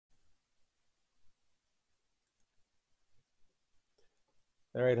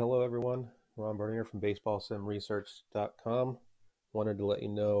All right, hello everyone. Ron Bernier from BaseballSimResearch.com. Wanted to let you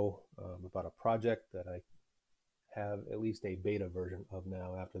know about a project that I have at least a beta version of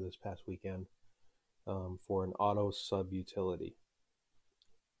now after this past weekend for an auto sub utility.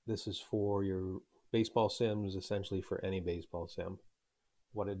 This is for your baseball sims, essentially for any baseball sim.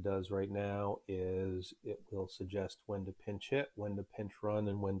 What it does right now is it will suggest when to pinch hit, when to pinch run,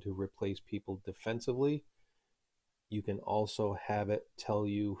 and when to replace people defensively. You can also have it tell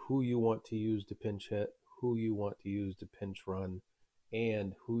you who you want to use to pinch hit, who you want to use to pinch run,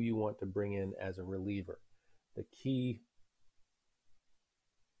 and who you want to bring in as a reliever. The key,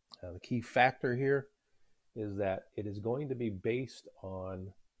 the key factor here is that it is going to be based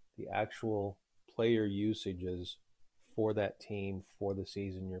on the actual player usages for that team for the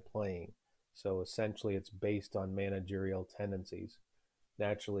season you're playing. So essentially, it's based on managerial tendencies.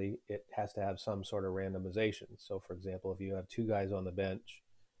 Naturally, it has to have some sort of randomization. So, for example, if you have two guys on the bench,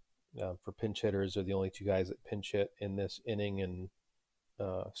 for pinch hitters are the only two guys that pinch hit in this inning and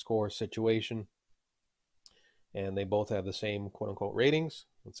score situation, and they both have the same quote unquote ratings.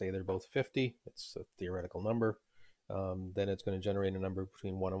 Let's say they're both 50. It's a theoretical number. Then it's going to generate a number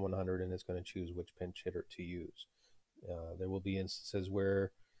between 1 and 100, and it's going to choose which pinch hitter to use. There will be instances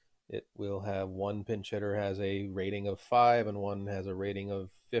where it will have one pinch hitter has a rating of 5 and one has a rating of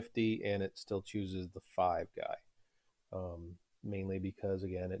 50, and it still chooses the 5 guy. Mainly because,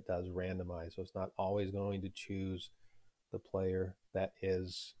 again, it does randomize. So it's not always going to choose the player that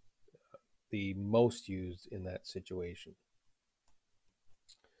is the most used in that situation.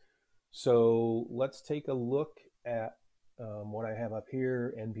 So let's take a look at what I have up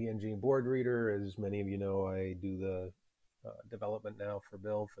here. NPNG board reader. As many of you know, I do the development now for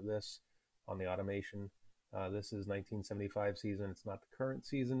Bill for this on the automation. This is 1975 season. It's not the current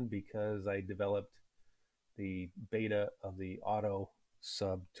season because I developed the beta of the auto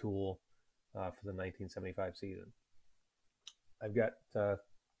sub tool for the 1975 season. I've got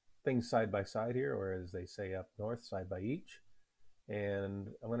things side by side here, or as they say up north, side by each. And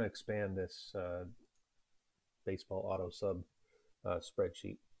I'm going to expand this baseball auto sub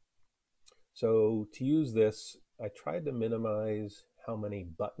spreadsheet. So to use this, I tried to minimize how many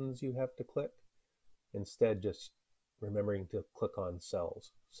buttons you have to click, instead just remembering to click on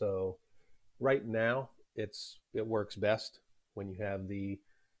cells. So right now, it works best when you have the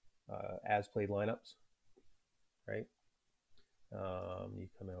as played lineups, right? You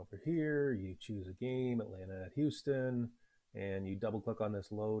come over here, you choose a game, Atlanta at Houston, and you double click on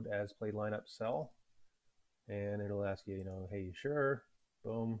this load as played lineup cell, and it'll ask you, hey, you sure?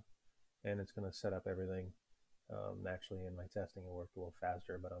 Boom, and it's going to set up everything. Actually, in my testing, it worked a little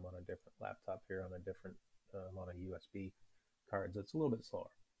faster, but I'm on a different laptop here on a different, on a USB card, so it's a little bit slower.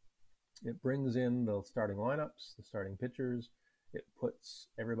 It brings in the starting lineups, the starting pitchers. It puts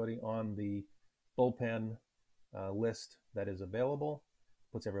everybody on the bullpen list that is available,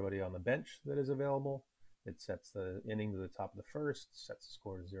 puts everybody on the bench that is available. It sets the inning to the top of the first, sets the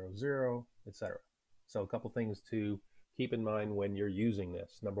score to 0-0, etc. So a couple things to keep in mind when you're using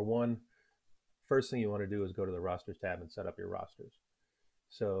this. Number one, first thing you want to do is go to the rosters tab and set up your rosters.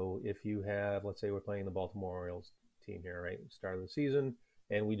 So if you have, let's say we're playing the Baltimore Orioles team here, right? Start of the season,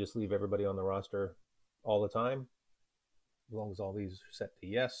 and we just leave everybody on the roster all the time, as long as all these are set to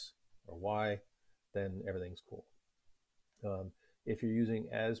yes or Y, then everything's cool. If you're using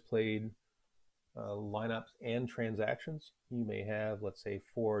as played lineups and transactions, you may have, let's say,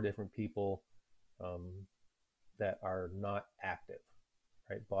 4 different people um, that are not active,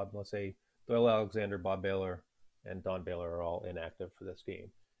 right? Let's say Doyle Alexander, Bob Baylor, and Don Baylor are all inactive for this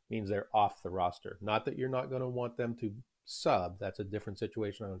game. Means they're off the roster. Not that you're not going to want them to sub. That's a different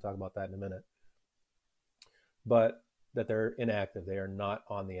situation. I'm going to talk about that in a minute. But that they're inactive. They are not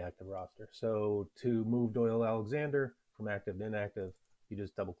on the active roster. So to move Doyle Alexander from active to inactive, you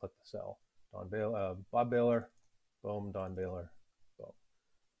just double click the cell. Bob Baylor, boom, Don Baylor, boom.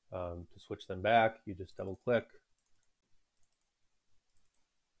 To switch them back, you just double click,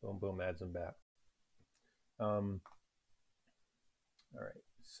 boom, boom, adds them back. All right,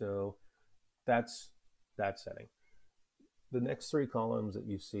 so that's that setting. The next 3 columns that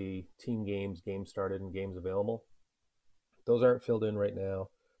you see, team games, games started, and games available, those aren't filled in right now.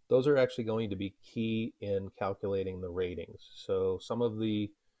 Those are actually going to be key in calculating the ratings. So some of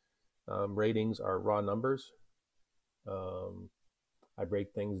the ratings are raw numbers. I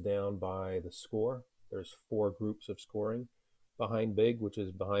break things down by the score. There's 4 groups of scoring. Behind big, which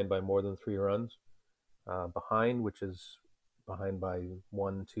is behind by more than 3 runs. Behind, which is behind by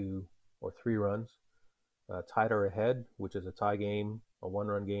 1, 2, or 3 runs. Tied or ahead, which is a tie game, a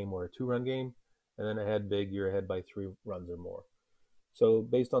 1-run game, or a 2-run game. And then ahead big, you're ahead by 3 runs or more. So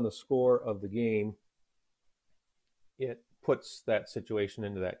based on the score of the game, it puts that situation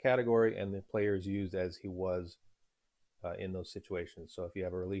into that category, and the player is used as he was in those situations. So if you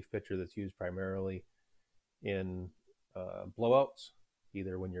have a relief pitcher that's used primarily in blowouts,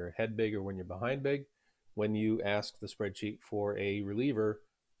 either when you're ahead big or when you're behind big, when you ask the spreadsheet for a reliever,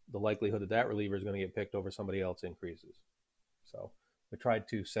 the likelihood that that reliever is going to get picked over somebody else increases. So we tried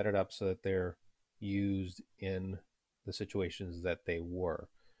to set it up so that they're used in the situations that they were.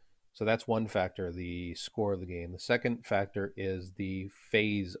 So that's one factor, the score of the game. The second factor is the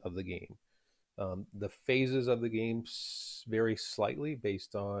phase of the game. The phases of the game vary slightly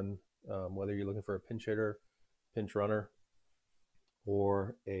based on whether you're looking for a pinch hitter, pinch runner,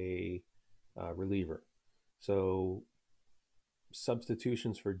 or a reliever. So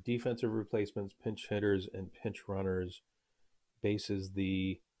substitutions for defensive replacements, pinch hitters, and pinch runners bases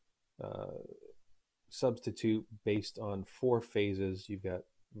the substitute based on 4 phases. You've got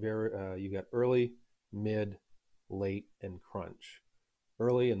early, mid, late, and crunch.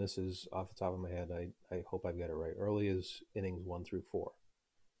 Early, and this is off the top of my head, I hope I've got it right. Early is innings 1 through 4.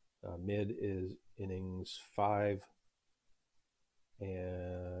 Mid is innings 5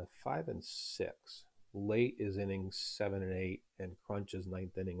 and 6. Late is innings 7 and 8, and crunch is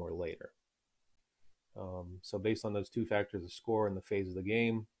 9th inning or later. So based on those 2 factors, the score and the phase of the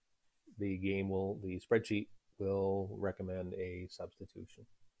game, the spreadsheet will recommend a substitution.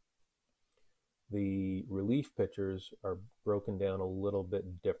 The relief pitchers are broken down a little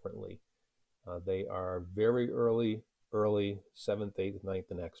bit differently. They are very early, 7th, 8th,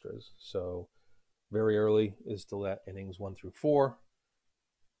 9th, and extras. So very early is still at innings 1 through 4.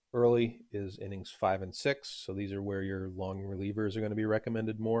 Early is innings 5 and 6. So these are where your long relievers are going to be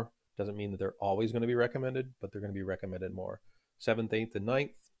recommended more. Doesn't mean that they're always going to be recommended, but they're going to be recommended more. 7th, 8th, and 9th,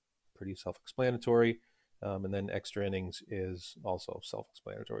 pretty self-explanatory. And then extra innings is also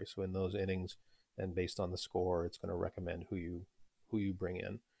self-explanatory. So in those innings, and based on the score, it's going to recommend who you bring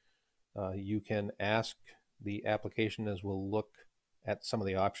in. You can ask the application, as we'll look at some of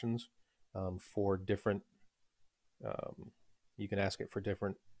the options for different. You can ask it for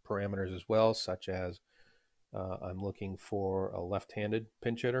different parameters as well, such as I'm looking for a left-handed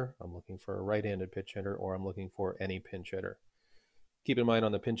pinch hitter, I'm looking for a right-handed pinch hitter, or I'm looking for any pinch hitter. Keep in mind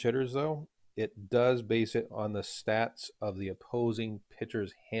on the pinch hitters, though, it does base it on the stats of the opposing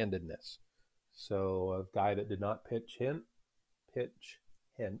pitcher's handedness. So a guy that did not pinch hit,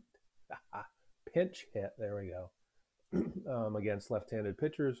 there we go, against left-handed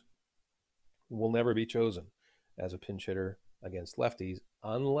pitchers will never be chosen as a pinch hitter against lefties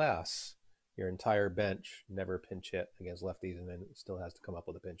unless your entire bench never pinch hit against lefties and then it still has to come up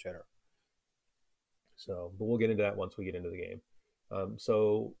with a pinch hitter. So, but we'll get into that once we get into the game.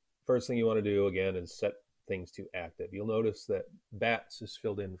 So first thing you want to do, again, is set things to active. You'll notice that bats is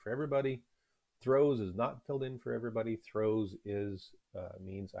filled in for everybody. Throws is not filled in for everybody. Throws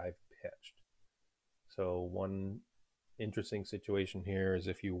means I've pitched. So one interesting situation here is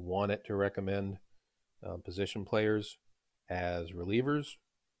if you want it to recommend position players as relievers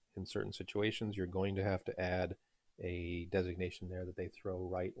in certain situations, you're going to have to add a designation there that they throw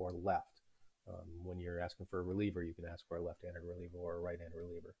right or left. When you're asking for a reliever, you can ask for a left-handed reliever or a right-handed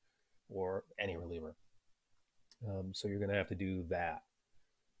reliever or any reliever. So you're going to have to do that.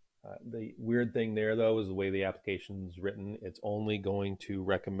 The weird thing there, though, is the way the application's written. It's only going to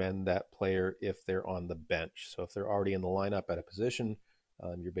recommend that player if they're on the bench. So if they're already in the lineup at a position,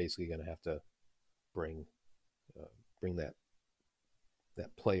 you're basically going to have to bring that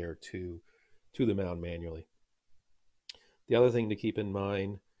player to the mound manually. The other thing to keep in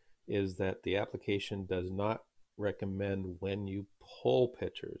mind is that the application does not recommend when you pull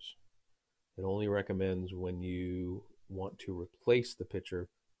pitchers. It only recommends when you want to replace the pitcher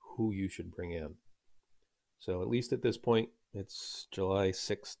who you should bring in. So at least at this point, it's July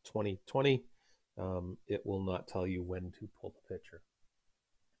 6, 2020. It will not tell you when to pull the pitcher.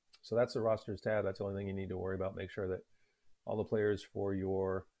 So that's the rosters tab. That's the only thing you need to worry about. Make sure that all the players for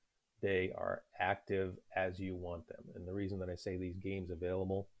your day are active as you want them. And the reason that I say these games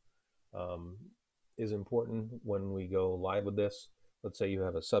available is important when we go live with this. Let's say you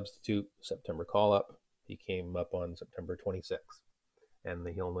have a substitute September call-up. He came up on September 26th. And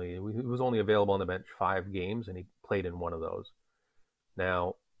he was only available on the bench 5 games, and he played in one of those.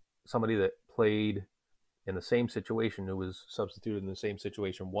 Now, somebody that played in the same situation, who was substituted in the same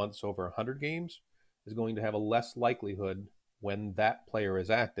situation once over 100 games, is going to have a less likelihood when that player is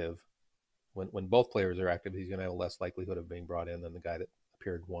active. When both players are active, he's going to have a less likelihood of being brought in than the guy that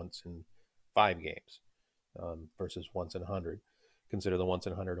appeared once in 5 games versus once in 100. Consider the once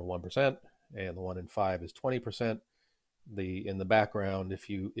in 100 1%, and the 1 in 5 is 20%. in the background, if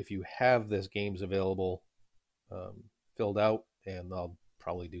you have this games available filled out, and I'll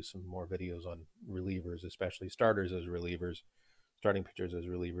probably do some more videos on relievers, especially starters as relievers, starting pitchers as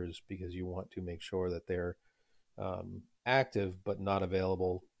relievers, because you want to make sure that they're active but not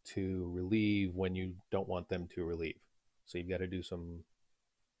available to relieve when you don't want them to relieve. So you've got to do some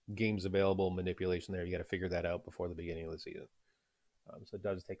games available manipulation there. You got to figure that out before the beginning of the season. So it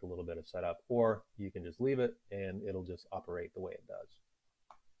does take a little bit of setup, or you can just leave it and it'll just operate the way it does.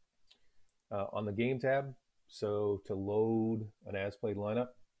 On the game tab, so to load an as played lineup,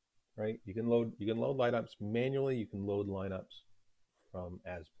 right? You can load lineups manually. You can load lineups from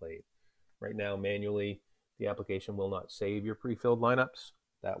as played. Right now, manually, the application will not save your pre-filled lineups.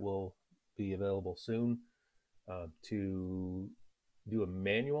 That will be available soon. To do a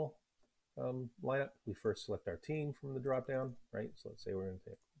manual lineup, we first select our team from the drop down, right? So let's say we're going to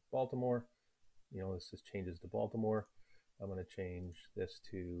take Baltimore. This just changes to Baltimore. I'm going to change this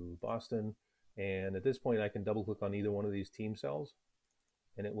to Boston. And at this point, I can double click on either one of these team cells,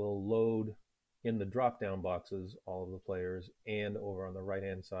 and it will load in the drop down boxes all of the players, and over on the right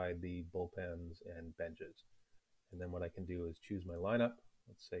hand side, the bullpens and benches. And then what I can do is choose my lineup.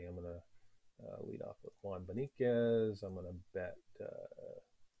 Let's say I'm going to lead off with Juan Beniquez. I'm going to bet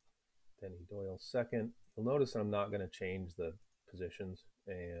Denny Doyle second. You'll notice that I'm not going to change the positions,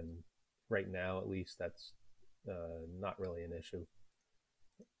 and right now at least that's not really an issue.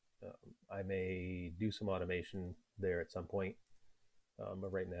 I may do some automation there at some point,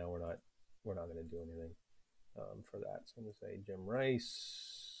 but right now we're not going to do anything for that. So I'm going to say Jim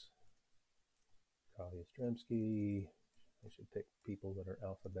Rice, Carl Yastrzemski. I should pick people that are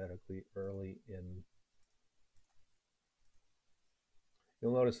alphabetically early in.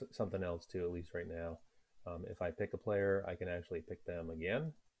 You'll notice something else too, at least right now. If I pick a player, I can actually pick them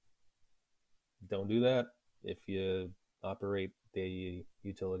again. Don't do that if you operate the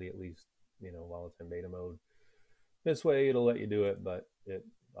utility, at least while it's in beta mode. This way it'll let you do it, but it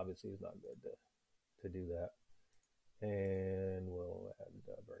obviously is not good to do that. And we'll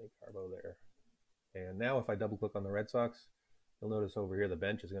add Bernie Carbo there. And now if I double click on the Red Sox, you'll notice over here the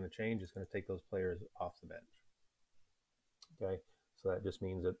bench is going to change. It's going to take those players off the bench. Okay, so that just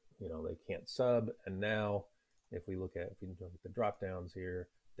means that they can't sub. And now if we look at the drop downs here,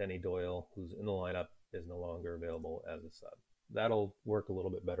 Denny Doyle, who's in the lineup, is no longer available as a sub. That'll work a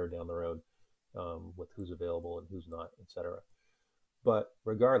little bit better down the road with who's available and who's not, etc. But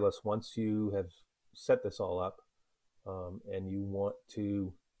regardless, once you have set this all up and you want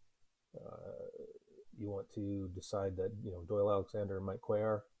to decide that Doyle Alexander and Mike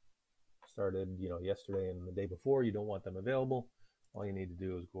Cuellar started yesterday and the day before, you don't want them available, all you need to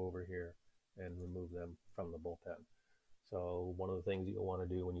do is go over here and remove them from the bullpen. So one of the things that you'll want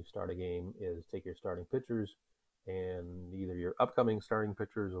to do when you start a game is take your starting pitchers and either your upcoming starting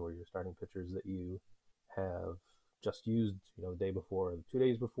pitchers or your starting pitchers that you have just used the day before or 2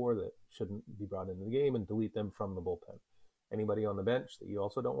 days before that shouldn't be brought into the game, and delete them from the bullpen. Anybody on the bench that you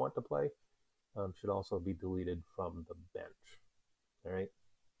also don't want to play should also be deleted from the bench. All right.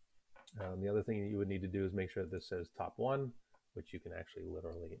 The other thing that you would need to do is make sure that this says top one, which you can actually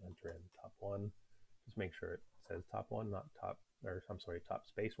literally enter in top one. Just make sure it says top one, not top, or I'm sorry, top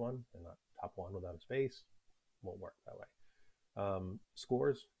space one, and not top one without a space. Won't work that way.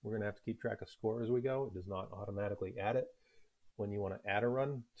 Scores, we're going to have to keep track of score as we go. It does not automatically add it. When you want to add a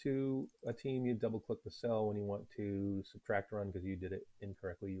run to a team, you double click the cell. When you want to subtract a run because you did it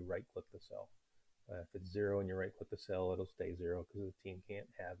incorrectly, you right click the cell. If it's 0 and you right click the cell, it'll stay 0 because the team can't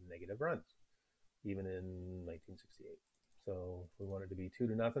have negative runs, even in 1968. So if we want it to be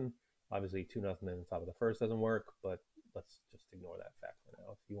 2-0, obviously 2-0 in the top of the first doesn't work, but let's just ignore that fact for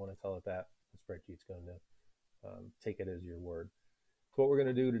now. If you want to tell it that, the spreadsheet's going to take it as your word. So what we're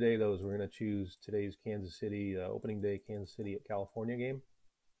going to do today, though, is we're going to choose today's Kansas City, opening day Kansas City at California game.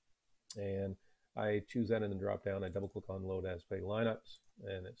 And I choose that in the drop down. I double click on load as play lineups,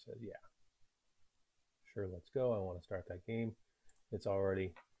 and it says, yeah, sure, let's go. I want to start that game. It's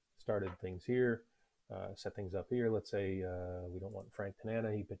already started things here, set things up here. Let's say we don't want Frank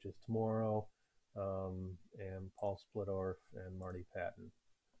Tanana. He pitches tomorrow. And Paul Splittorff and Marty Patton.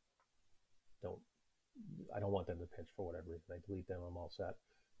 I don't want them to pitch for whatever reason. I delete them. I'm all set.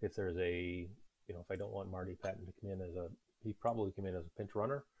 If there's if I don't want Marty Patton to come in he'd probably come in as a pinch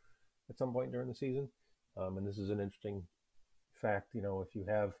runner at some point during the season. And this is an interesting fact. If you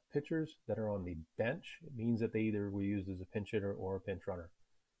have pitchers that are on the bench, it means that they either were used as a pinch hitter or a pinch runner.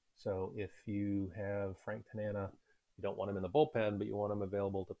 So if you have Frank Tanana, you don't want him in the bullpen, but you want him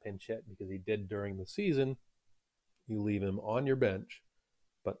available to pinch hit because he did during the season, you leave him on your bench,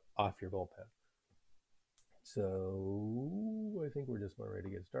 but off your bullpen. So I think we're just about ready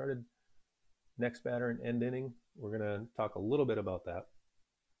to get started. Next batter and end inning. We're going to talk a little bit about that.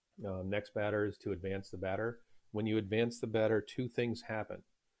 Next batter is to advance the batter. When you advance the batter, two things happen.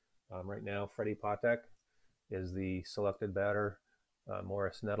 Right now, Freddie Patek is the selected batter.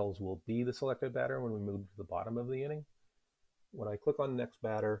 Morris Nettles will be the selected batter when we move to the bottom of the inning. When I click on next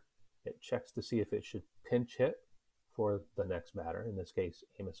batter, it checks to see if it should pinch hit for the next batter, in this case,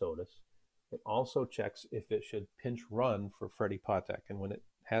 Amos Otis. It also checks if it should pinch run for Freddie Patek. And when it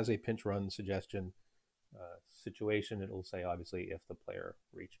has a pinch run suggestion situation, it'll say, obviously, if the player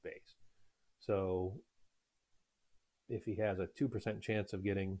reached base. So if he has a 2% chance of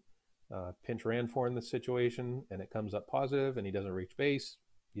getting pinch ran for in this situation and it comes up positive and he doesn't reach base,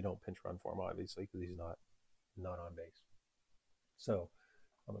 you don't pinch run for him, obviously, because he's not on base. So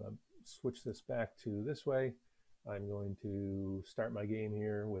I'm going to switch this back to this way. I'm going to start my game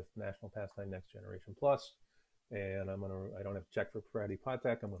here with National Pastime Next Generation Plus, and I don't have to check for Freddie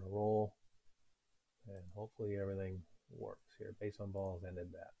Patek. I'm going to roll, and hopefully everything works here. Base on balls ended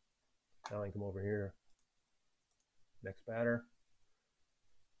that. Now I can come over here. Next batter.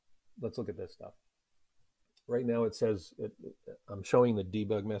 Let's look at this stuff. Right now it says, I'm showing the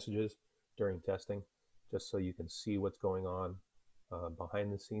debug messages during testing, just so you can see what's going on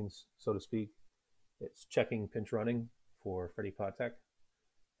behind the scenes, so to speak. It's checking pinch running for Freddie Patek.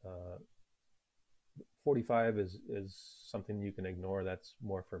 45 is something you can ignore. That's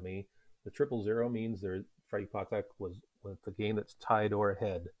more for me. The 000 means Freddie Patek was with the game that's tied or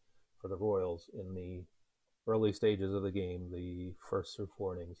ahead for the Royals in the early stages of the game, the first through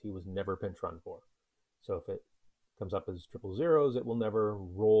 4 innings. He was never pinch run for. So if it comes up as 000s, it will never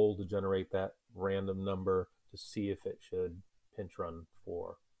roll to generate that random number to see if it should pinch run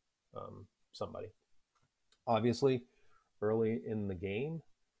for somebody. Obviously, early in the game,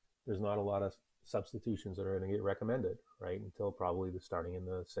 there's not a lot of substitutions that are going to get recommended, right? Until probably the starting in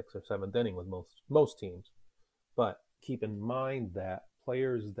the 6th or 7th inning with most teams. But keep in mind that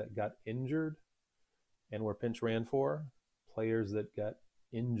players that got injured and were pinch ran for, players that got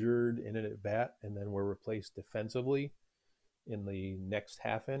injured in an at bat and then were replaced defensively in the next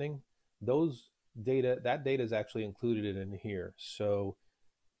half inning, that data is actually included in here. So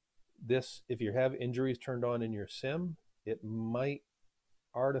if you have injuries turned on in your sim, it might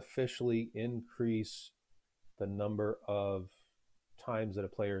artificially increase the number of times that a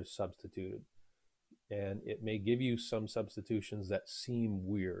player is substituted. And it may give you some substitutions that seem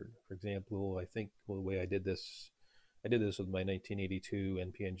weird. For example, I think the way I did this with my 1982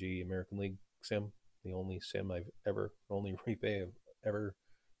 NPNG American League sim, the only repay I've ever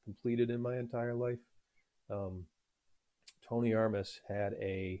completed in my entire life. Tony Armas had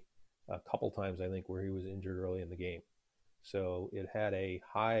a couple times, I think, where he was injured early in the game. So it had a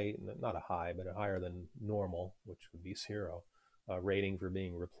not a high, but a higher than normal, which would be 0, rating for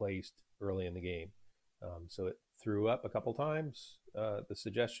being replaced early in the game. So it threw up a couple times the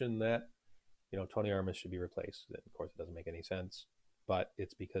suggestion that Tony Armas should be replaced. And of course, it doesn't make any sense, but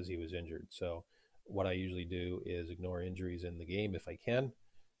it's because he was injured. So what I usually do is ignore injuries in the game if I can,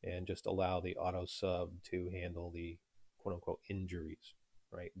 and just allow the auto sub to handle the quote unquote injuries,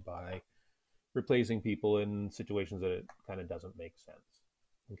 right, by replacing people in situations that it kind of doesn't make sense.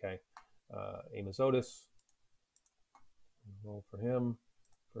 Okay, Amos Otis, roll for him.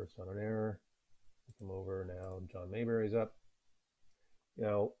 First on an error. Come over now. John Mayberry's up.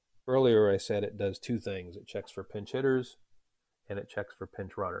 Earlier I said it does two things. It checks for pinch hitters and it checks for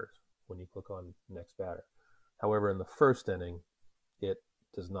pinch runners when you click on next batter. However, in the first inning, it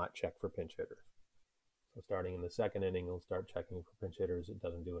does not check for pinch hitters. So starting in the second inning, it'll start checking for pinch hitters. It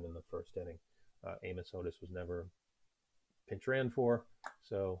doesn't do it in the first inning. Amos Otis was never pinch ran for,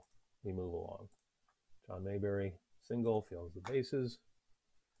 so we move along. John Mayberry, single, fields the bases.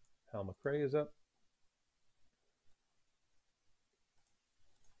 Hal McRae is up.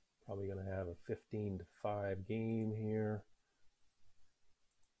 Probably going to have a 15-5 game here.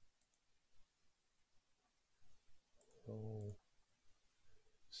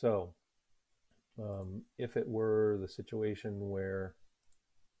 So if it were the situation where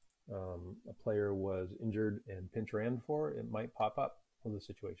a player was injured and pinch ran for, it might pop up with the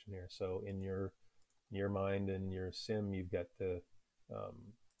situation here. So in your mind and your sim, you've got to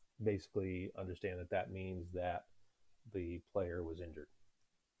basically understand that means that the player was injured.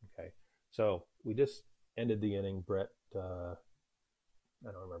 Okay, so we just ended the inning. Brett, I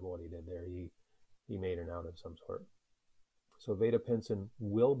don't remember what he did there. He made an out of some sort. So Veda Pinson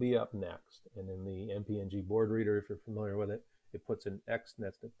will be up next. And in the NPNG board reader, if you're familiar with it, it puts an X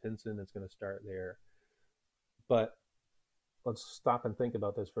next to Pinson. It's going to start there. But let's stop and think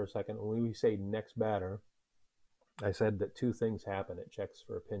about this for a second. When we say next batter, I said that two things happen. It checks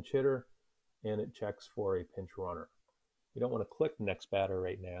for a pinch hitter and it checks for a pinch runner. You don't want to click next batter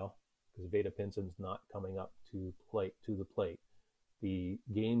right now because Veda Pinson's not coming up to the plate. The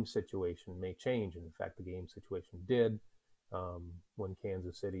game situation may change. In fact, the game situation did. When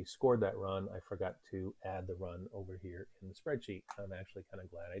Kansas City scored that run, I forgot to add the run over here in the spreadsheet. I'm actually kind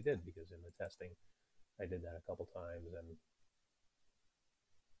of glad I did, because in the testing, I did that a couple times, and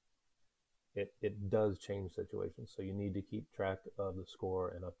it does change situations. So you need to keep track of the score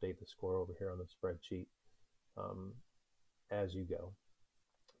and update the score over here on the spreadsheet as you go.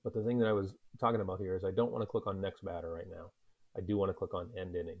 But the thing that I was talking about here is I don't want to click on next batter right now. I do want to click on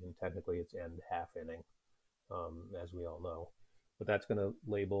end inning, and technically it's end half inning, as we all know. But that's going to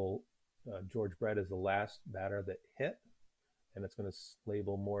label George Brett as the last batter that hit, and it's going to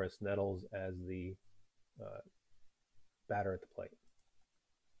label Morris Nettles as the batter at the plate.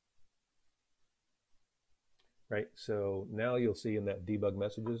 Right, so now you'll see in that debug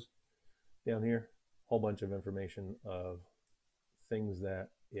messages down here, a whole bunch of information of things that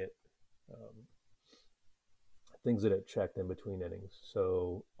it checked in between innings.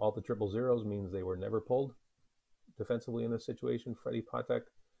 So all the 000s means they were never pulled defensively in this situation. Freddie Patek,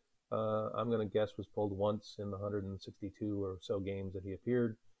 I'm going to guess, was pulled once in the 162 or so games that he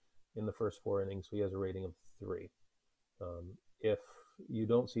appeared in the first 4 innings, so he has a rating of 3. If you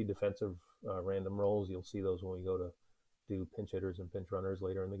don't see defensive random rolls, you'll see those when we go to do pinch hitters and pinch runners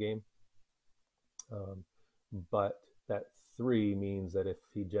later in the game. But that 3 means that if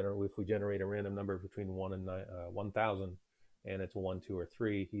we generate a random number between 1 and 1,000, and it's a 1, 2, or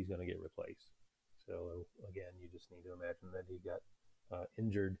 3, he's going to get replaced. So again, you just need to imagine that he got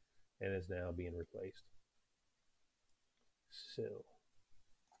injured and is now being replaced. So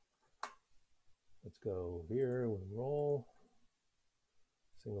let's go here with roll.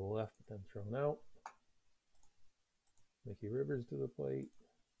 Single left, but then thrown out. Mickey Rivers to the plate.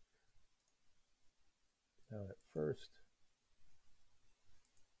 Now at first.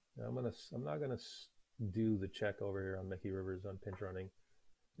 Now I'm not gonna do the check over here on Mickey Rivers on pinch running.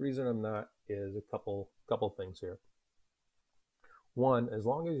 The reason I'm not is a couple things here. One, as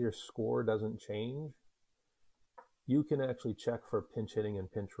long as your score doesn't change, you can actually check for pinch hitting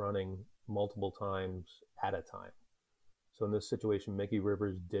and pinch running multiple times at a time. So in this situation, Mickey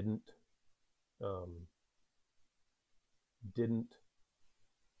Rivers didn't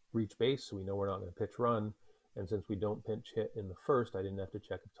reach base, so we know we're not going to pitch run. And since we don't pinch hit in the first, I didn't have to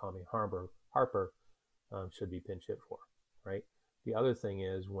check if Tommy Harper should be pinch hit for, right? The other thing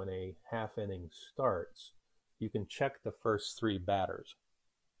is when a half inning starts, you can check the first 3 batters.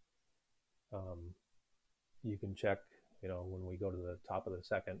 You can check, when we go to the top of the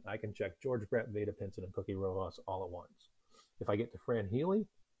second, I can check George Brett, Veda Pinson, and Cookie Rojas all at once. If I get to Fran Healy,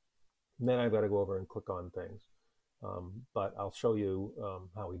 then I've got to go over and click on things. But I'll show you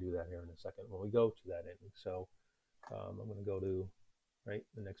how we do that here in a second when we go to that inning. So I'm going to go to,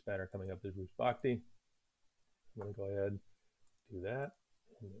 the next batter coming up is Bruce Bhakdi. I'm going to go ahead, do that,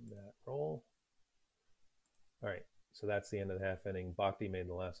 and then that roll. All right, so that's the end of the half inning. Bhakdi made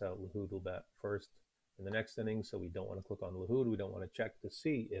the last out. Lahoud will bat first in the next inning, so we don't want to click on Lahoud. We don't want to check to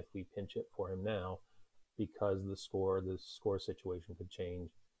see if we pinch hit for him now, because the score situation could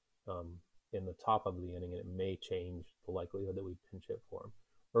change in the top of the inning, and it may change the likelihood that we pinch hit for him.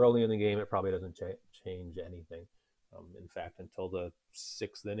 Early in the game, it probably doesn't change anything. In fact, until the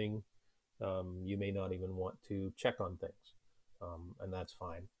 6th inning, you may not even want to check on things, and that's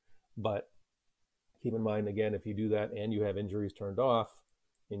fine. But keep in mind, again, if you do that and you have injuries turned off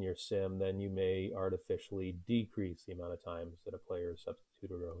in your sim, then you may artificially decrease the amount of times that a player is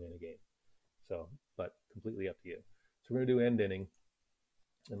substituted early in a game. So, but completely up to you. So we're going to do end inning.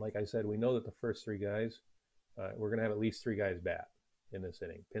 And like I said, we know that the first 3 guys, we're going to have at least 3 guys bat in this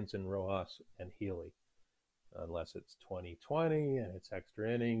inning: Pinson, Rojas, and Healy. Unless it's 2020 and it's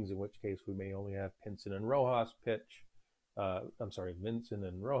extra innings, in which case we may only have Pinson and Rojas pitch. Vincent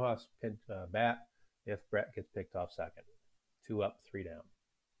and Rojas bat if Brett gets picked off second. 2 up, 3 down.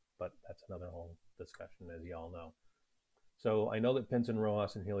 But that's another whole discussion, as you all know. So I know that Pinson,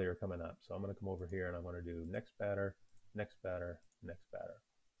 Rojas, and Healy are coming up. So I'm going to come over here and I'm going to do next batter, next batter, next batter.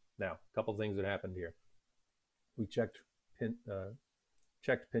 Now, a couple things that happened here. We checked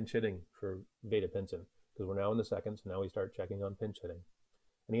pinch hitting for Veda Pinson, because we're now in the second, so now we start checking on pinch hitting.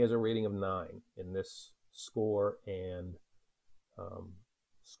 And he has a rating of 9 in this score and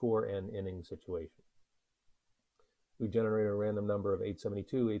inning situation. We generate a random number of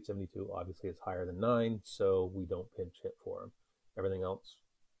 872. 872 obviously is higher than 9, so we don't pinch hit for him. Everything else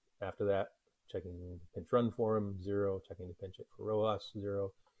after that, checking the pinch run for him, 0. Checking the pinch hit for Rojas,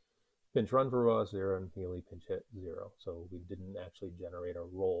 0. Pinch run for Rojas 0 and Healy pinch hit 0. So we didn't actually generate a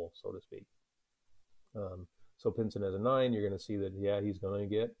roll, so to speak. So Pinson has a 9. You're going to see that, yeah, he's going to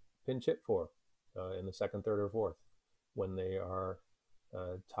get pinch hit for in the second, third, or fourth when they are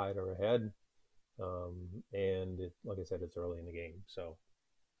tied or ahead. Like I said, it's early in the game. So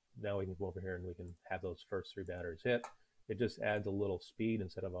now we can come over here and we can have those first 3 batters hit. It just adds a little speed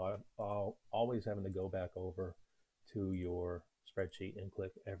instead of always having to go back over to your spreadsheet and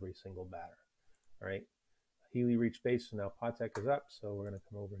click every single batter. All right. Healy reached base, so now Patek is up. So we're going to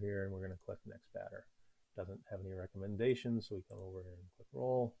come over here and we're going to click next batter. Doesn't have any recommendations, so we come over here and click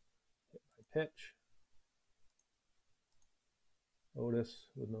roll, hit my pitch. Otis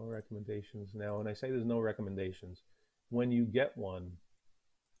with no recommendations. Now, when I say there's no recommendations, when you get one,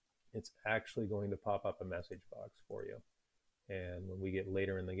 it's actually going to pop up a message box for you. And when we get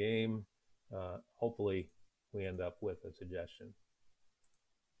later in the game, hopefully we end up with a suggestion.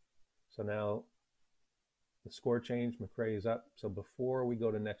 So now the score change, McRae is up. So before we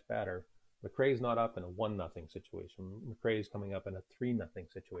go to next batter, McRae's not up in a 1-0 situation. McRae's coming up in a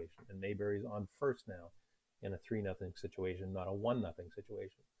 3-0 situation. And Mayberry's on first now in a 3-0 situation, not a 1-0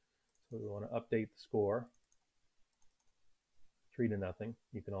 situation. So we want to update the score 3-0.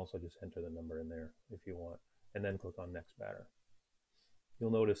 You can also just enter the number in there if you want, and then click on next batter. You'll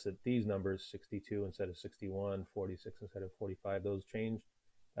notice that these numbers, 62 instead of 61, 46 instead of 45, those changed.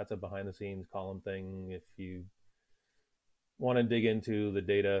 That's a behind the scenes column thing. If you want to dig into the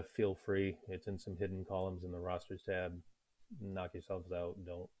data, feel free. It's in some hidden columns in the rosters tab. Knock yourselves out.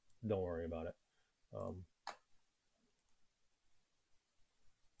 Don't worry about it.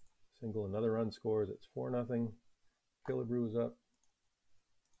 Single, another run scores. It's 4-0. Killebrew is up.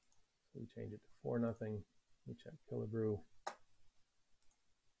 So we change it to 4-0. We check Killebrew.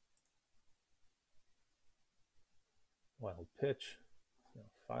 Wild pitch. Now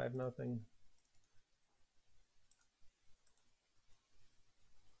 5-0.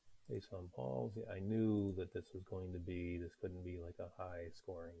 Base on balls. Yeah, I knew that this couldn't be like a high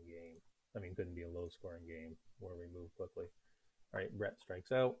scoring game. I mean, couldn't be a low scoring game where we move quickly. All right, Brett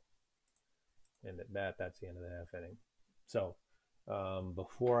strikes out. And at bat, that's the end of the half inning. So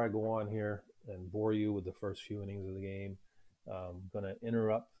before I go on here and bore you with the first few innings of the game, I'm going to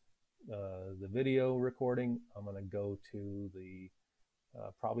interrupt the video recording. I'm going to go to the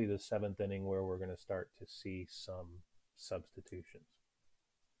probably the 7th inning where we're going to start to see some substitutions.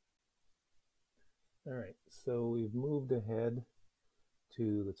 All right, so we've moved ahead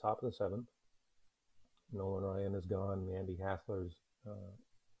to the top of the 7th. Nolan Ryan is gone. Andy Hassler's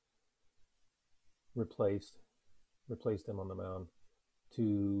replaced him on the mound.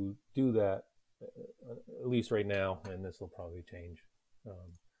 To do that, at least right now, and this will probably change,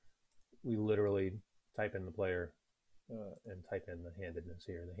 we literally type in the player and type in the handedness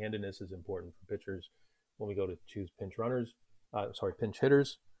here. The handedness is important for pitchers when we go to choose pinch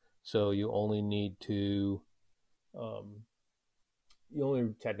hitters. So you only need to, you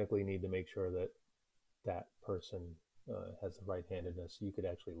only technically need to make sure that that person has the right-handedness. You could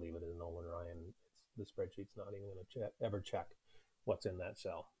actually leave it as Nolan Ryan. The spreadsheet's not even going to ever check what's in that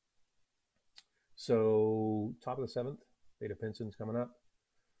cell. So top of the 7th, Vada Pinson's coming up.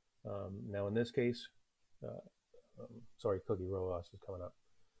 Now in this case, Cookie Rojas is coming up.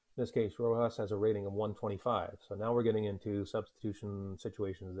 In this case, Rojas has a rating of 125. So now we're getting into substitution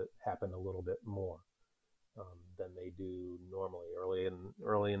situations that happen a little bit more than they do normally.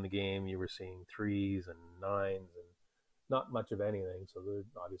 Early in the game, you were seeing 3s and 9s and not much of anything. So they're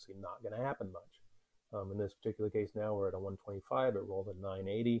obviously not going to happen much. In this particular case now, we're at a 125. It rolled a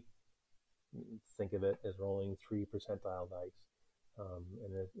 980. Think of it as rolling 3 percentile dice. On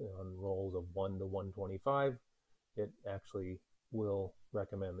rolls of 1 to 125, it actually will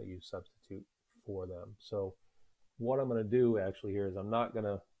recommend that you substitute for them. So what I'm going to do actually here is I'm not going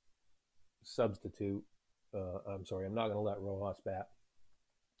to substitute. I'm not going to let Rojas bat.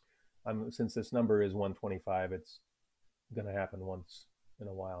 Since this number is 125, it's going to happen once in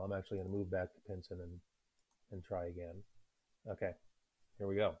a while. I'm actually going to move back to Pinson and try again. Okay, here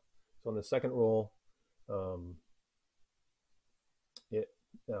we go. So on the second roll,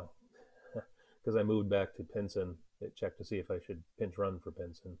 because I moved back to Pinson, it checked to see if I should pinch run for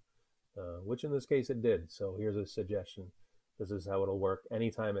Pinson, which in this case it did. So here's a suggestion. This is how it'll work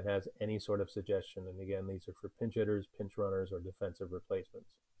anytime it has any sort of suggestion. And again, these are for pinch hitters, pinch runners, or defensive replacements.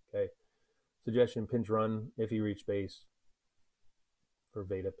 Okay. Suggestion: pinch run if you reach base for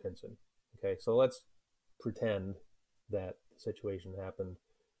Vada Pinson. Okay, so let's pretend that the situation happened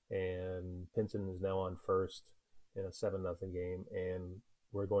and Pinson is now on first in a 7-0 game, and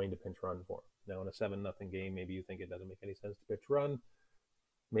we're going to pinch run for him. Now in a 7-0 game, maybe you think it doesn't make any sense to pitch run.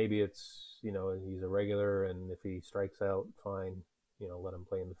 maybe it's, he's a regular, and if he strikes out, fine, let him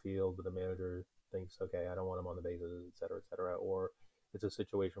play in the field, but the manager thinks, okay, I don't want him on the bases, et cetera, et cetera. Or it's a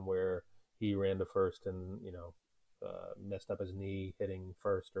situation where he ran to first and, messed up his knee hitting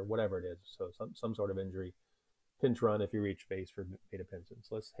first or whatever it is. So some sort of injury. Pinch run if you reach base for Beta Pinson.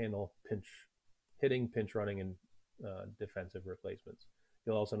 So let's handle pinch hitting, pinch running, and defensive replacements.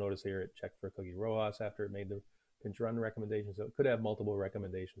 You'll also notice here it checked for Cookie Rojas after it made the pinch run recommendation. So it could have multiple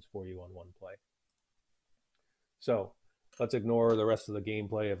recommendations for you on one play. So let's ignore the rest of the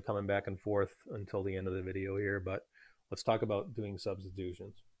gameplay of coming back and forth until the end of the video here, but let's talk about doing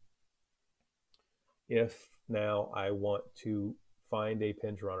substitutions. If now I want to find a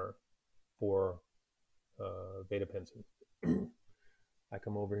pinch runner for Beta Pinson, I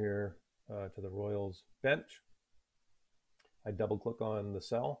come over here to the Royals bench. I double click on the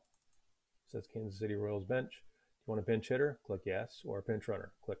cell. It says Kansas City Royals bench. Do you want a pinch hitter? Click yes. Or a pinch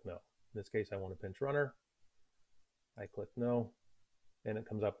runner? Click no. In this case, I want a pinch runner. I click no, and it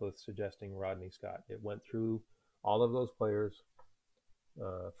comes up with suggesting Rodney Scott. It went through all of those players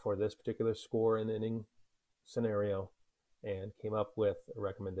for this particular score and inning scenario and came up with a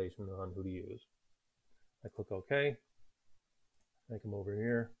recommendation on who to use. I click OK. I come over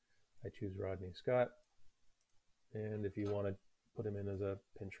here. I choose Rodney Scott. And if you want to put him in as a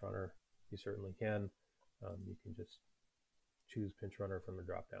pinch runner, you certainly can. You can just choose pinch runner from the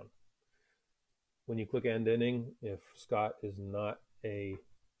drop down. When you click end inning, if Scott is not in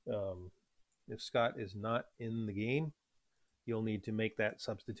the game, you'll need to make that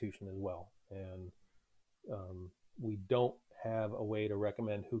substitution as well. And we don't have a way to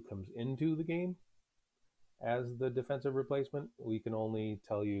recommend who comes into the game as the defensive replacement. We can only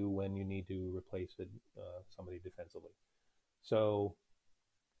tell you when you need to replace somebody defensively. So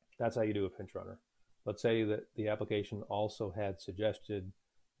that's how you do a pinch runner. Let's say that the application also had suggested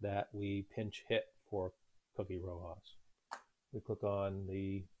that we pinch hit for Cookie Rojas. We click on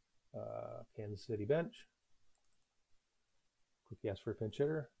the Kansas City bench. Click yes for pinch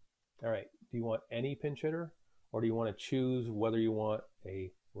hitter. All right, do you want any pinch hitter, or do you want to choose whether you want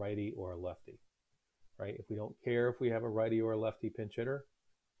a righty or a lefty? Right? If we don't care if we have a righty or a lefty pinch hitter,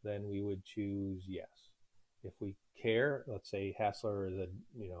 then we would choose yes. If we care, let's say Hassler is a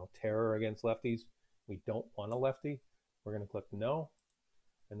terror against lefties, we don't want a lefty, we're going to click no.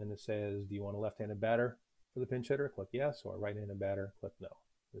 And then it says, do you want a left-handed batter for the pinch hitter? Click yes. Or a right-handed batter? Click no.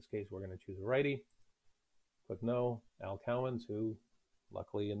 In this case, we're going to choose a righty. Click no. Al Cowens, who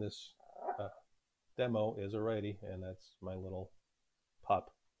luckily in this demo is a righty, and that's my little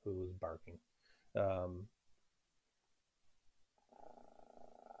pup who is barking.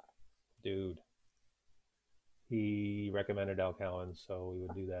 Dude. He recommended Al Cowens, so we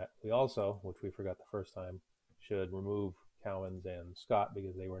would do that. We also, which we forgot the first time, should remove Cowens and Scott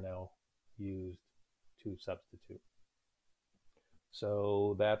because they were now used to substitute.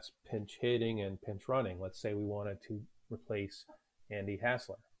 So that's pinch hitting and pinch running. Let's say we wanted to replace Andy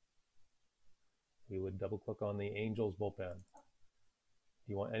Hassler. We would double click on the Angels bullpen. Do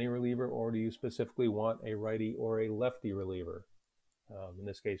you want any reliever, or do you specifically want a righty or a lefty reliever? In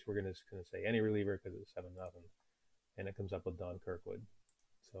this case, we're going to say any reliever because it's 7-0. And it comes up with Don Kirkwood.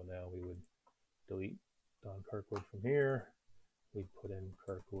 So now we would delete Don Kirkwood from here. We'd put in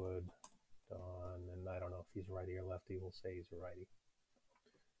Kirkwood, Don, and I don't know if he's righty or lefty. We'll say he's a righty.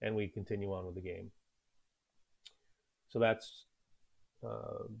 And we continue on with the game. So that's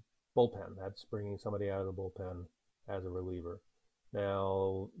bullpen. That's bringing somebody out of the bullpen as a reliever.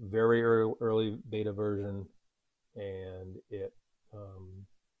 Now, very early beta version, and it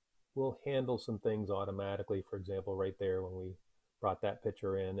will handle some things automatically. For example, right there when we brought that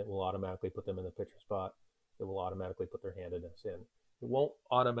pitcher in, it will automatically put them in the pitcher spot. It will automatically put their handedness in. It won't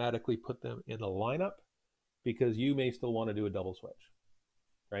automatically put them in the lineup because you may still want to do a double switch,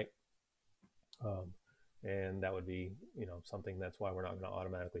 right? And that would be, something that's why we're not going to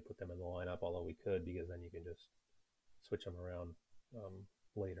automatically put them in the lineup, although we could, because then you can just switch them around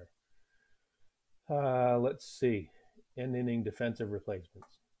later. Let's see. End inning defensive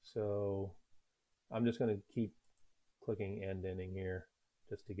replacements. So I'm just going to keep clicking end inning here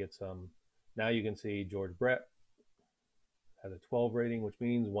just to get some. Now you can see George Brett has a 12 rating, which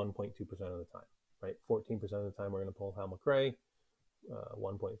means 1.2% of the time, right? 14% of the time we're going to pull Hal McRae.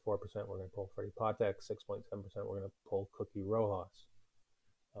 1.4% we're going to pull Freddie Patek. 6.7% we're going to pull Cookie Rojas.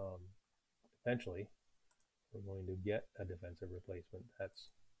 Eventually, we're going to get a defensive replacement that's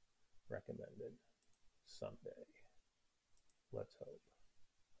recommended someday. Let's hope.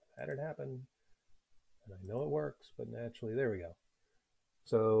 I've had it happen, and I know it works, but naturally, there we go.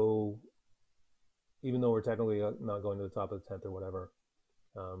 So even though we're technically not going to the top of the 10th or whatever,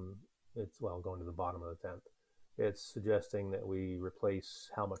 Um, it's, well, going to the bottom of the 10th. It's suggesting that we replace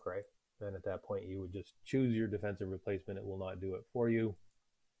Halmacrae. And at that point, you would just choose your defensive replacement. It will not do it for you.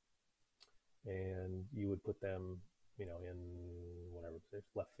 And you would put them, in whatever position,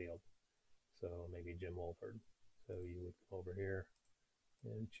 left field. So maybe Jim Wolford. So you would come over here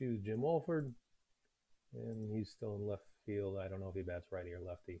and choose Jim Wolford. And he's still in left field. I don't know if he bats righty or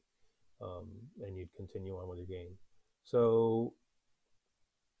lefty. And you'd continue on with your game. So,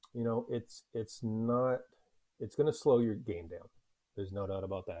 it's not, it's going to slow your game down. There's no doubt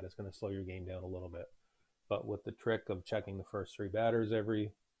about that. It's going to slow your game down a little bit. But with the trick of checking the first three batters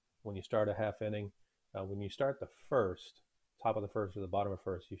when you start a half inning, when you start the first, top of the first or the bottom of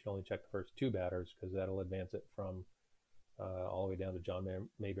first, you should only check the first two batters because that'll advance it from all the way down to John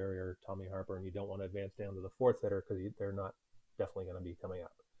Mayberry or Tommy Harper, and you don't want to advance down to the fourth hitter because they're not definitely going to be coming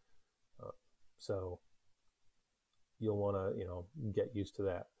up. So you'll want to, get used to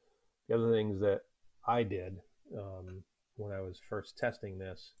that. The other things that I did when I was first testing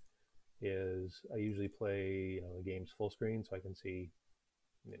this is I usually play, the game's full screen so I can see,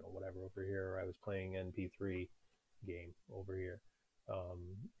 whatever over here. I was playing NP3 game over here.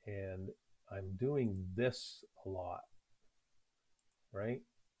 And I'm doing this a lot, right?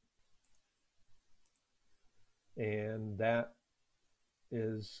 And that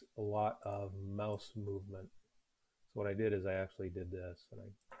is a lot of mouse movement. So what I did is I actually did this, and I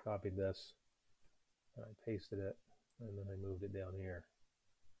copied this, and I pasted it, and then I moved it down here,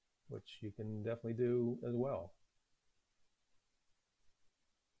 which you can definitely do as well.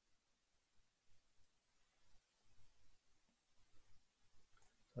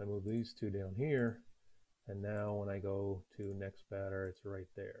 So I move these two down here, and now when I go to next batter, it's right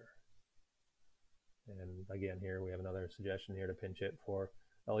there. And again, here we have another suggestion here to pinch hit for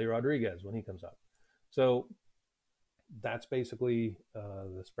Ellie Rodriguez when he comes up. So that's basically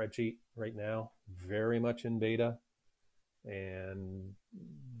the spreadsheet right now, very much in beta. And,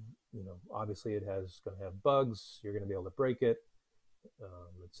 obviously it has going to have bugs. You're going to be able to break it,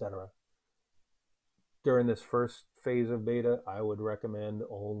 etc. During this first phase of beta, I would recommend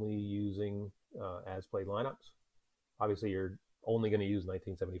only using as played lineups. Obviously, you're only going to use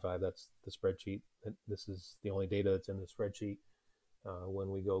 1975. That's the spreadsheet. This is the only data that's in the spreadsheet. When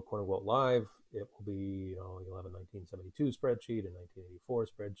we go quote unquote live, it will be, you'll have a 1972 spreadsheet, a 1984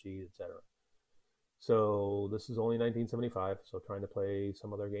 spreadsheet, etc. So this is only 1975. So trying to play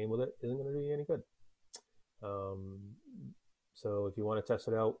some other game with it isn't going to do you any good. So if you want to test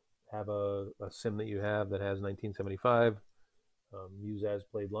it out, have a sim that you have that has 1975. Use as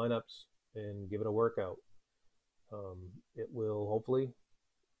played lineups and give it a workout. It will hopefully,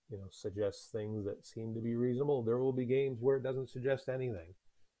 suggest things that seem to be reasonable. There will be games where it doesn't suggest anything.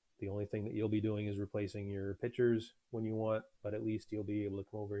 The only thing that you'll be doing is replacing your pitchers when you want, but at least you'll be able to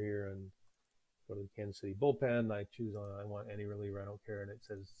come over here and go to the Kansas City bullpen. I want any reliever, I don't care, and it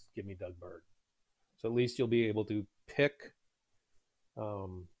says give me Doug Bird. So at least you'll be able to pick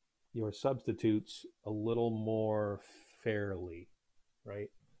your substitutes a little more fairly,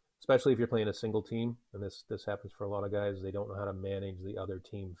 right? Especially if you're playing a single team, and this happens for a lot of guys. They don't know how to manage the other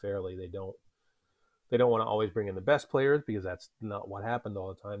team fairly. They don't want to always bring in the best players because that's not what happened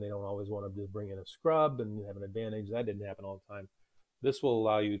all the time. They don't always want to just bring in a scrub and have an advantage. That didn't happen all the time. This will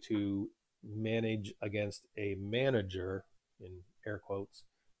allow you to manage against a manager, in air quotes,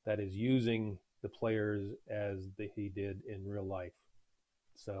 that is using the players as he did in real life.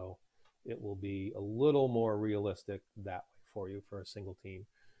 So it will be a little more realistic that way for you for a single team.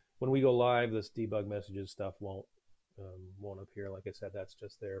 When we go live, this debug messages stuff won't appear. Like I said, that's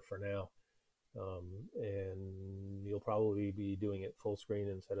just there for now. And you'll probably be doing it full screen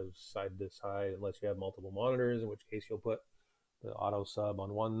instead of side to side, unless you have multiple monitors, in which case you'll put the auto sub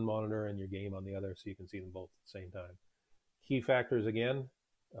on one monitor and your game on the other so you can see them both at the same time. Key factors again,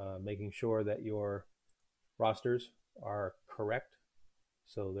 making sure that your rosters are correct.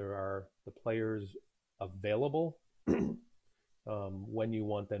 So there are the players available when you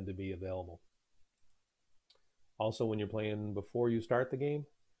want them to be available. Also, when you're playing before you start the game,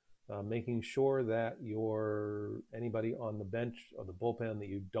 making sure that anybody on the bench or the bullpen that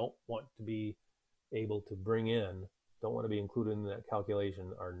you don't want to be able to bring in, don't want to be included in that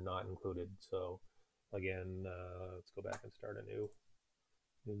calculation, are not included. So again, let's go back and start a new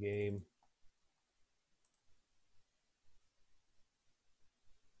game.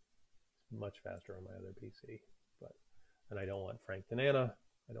 It's much faster on my other PC, and I don't want Frank Tanana,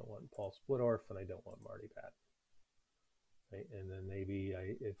 I don't want Paul Splittorff, and I don't want Marty Patton. Right? And then maybe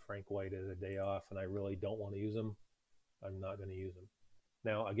if Frank White has a day off and I really don't want to use him, I'm not going to use him.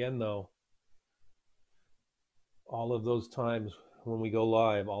 Now, again, though, all of those times when we go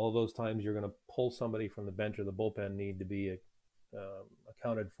live, all of those times you're going to pull somebody from the bench or the bullpen need to be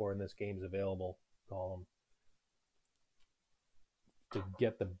accounted for in this game's available column. To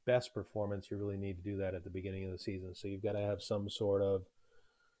get the best performance, you really need to do that at the beginning of the season. So you've got to have some sort of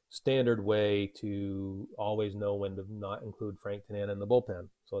standard way to always know when to not include Frank Tanana in the bullpen.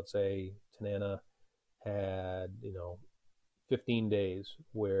 So let's say Tanana had, 15 days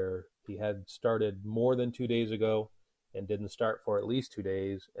where he had started more than 2 days ago and didn't start for at least 2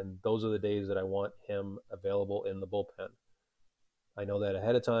 days. And those are the days that I want him available in the bullpen. I know that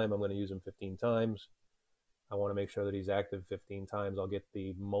ahead of time. I'm going to use him 15 times. I want to make sure that he's active 15 times. I'll get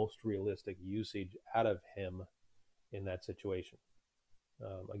the most realistic usage out of him in that situation.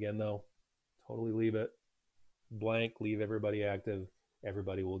 Again, though, totally leave it blank, leave everybody active.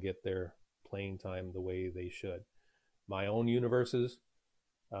 Everybody will get their playing time the way they should. My own universes,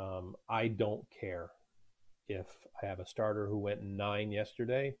 I don't care if I have a starter who went 9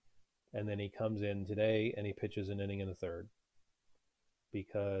 yesterday and then he comes in today and he pitches an inning in the third,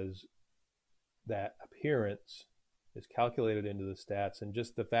 because that appearance is calculated into the stats, and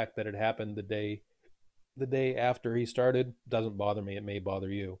just the fact that it happened the day after he started doesn't bother me. It may bother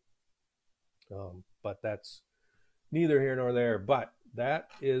you, but that's neither here nor there. But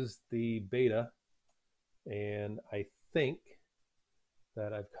that is the beta, and I think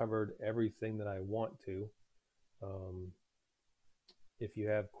that I've covered everything that I want to. If you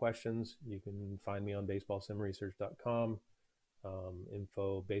have questions, you can find me on baseballsimresearch.com.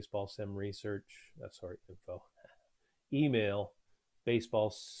 Info baseballsimresearch. Info. Email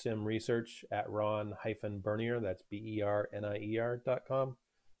baseballsimresearch@ron-bernier. That's BERNIER.com.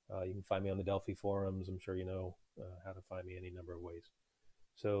 You can find me on the Delphi forums. I'm sure you know how to find me any number of ways.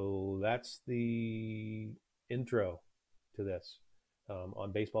 So that's the intro to this.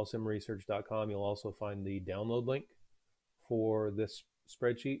 On baseballsimresearch.com, you'll also find the download link for this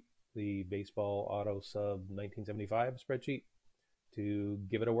spreadsheet, the Baseball Auto Sub 1975 spreadsheet, to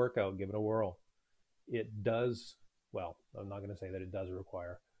give it a workout, give it a whirl. It does, well, I'm not going to say that it does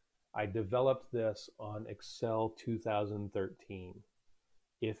require. I developed this on Excel 2013.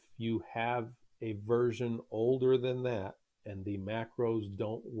 If you have a version older than that and the macros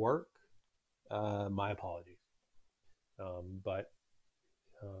don't work, my apologies. But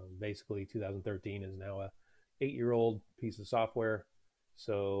basically 2013 is now a 8-year-old piece of software.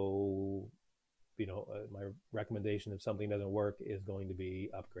 So, my recommendation if something doesn't work is going to be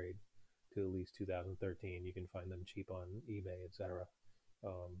upgrade to at least 2013. You can find them cheap on eBay, etc.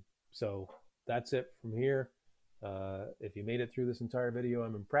 So that's it from here. If you made it through this entire video,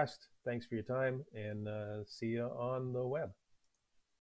 I'm impressed. Thanks for your time, and see you on the web.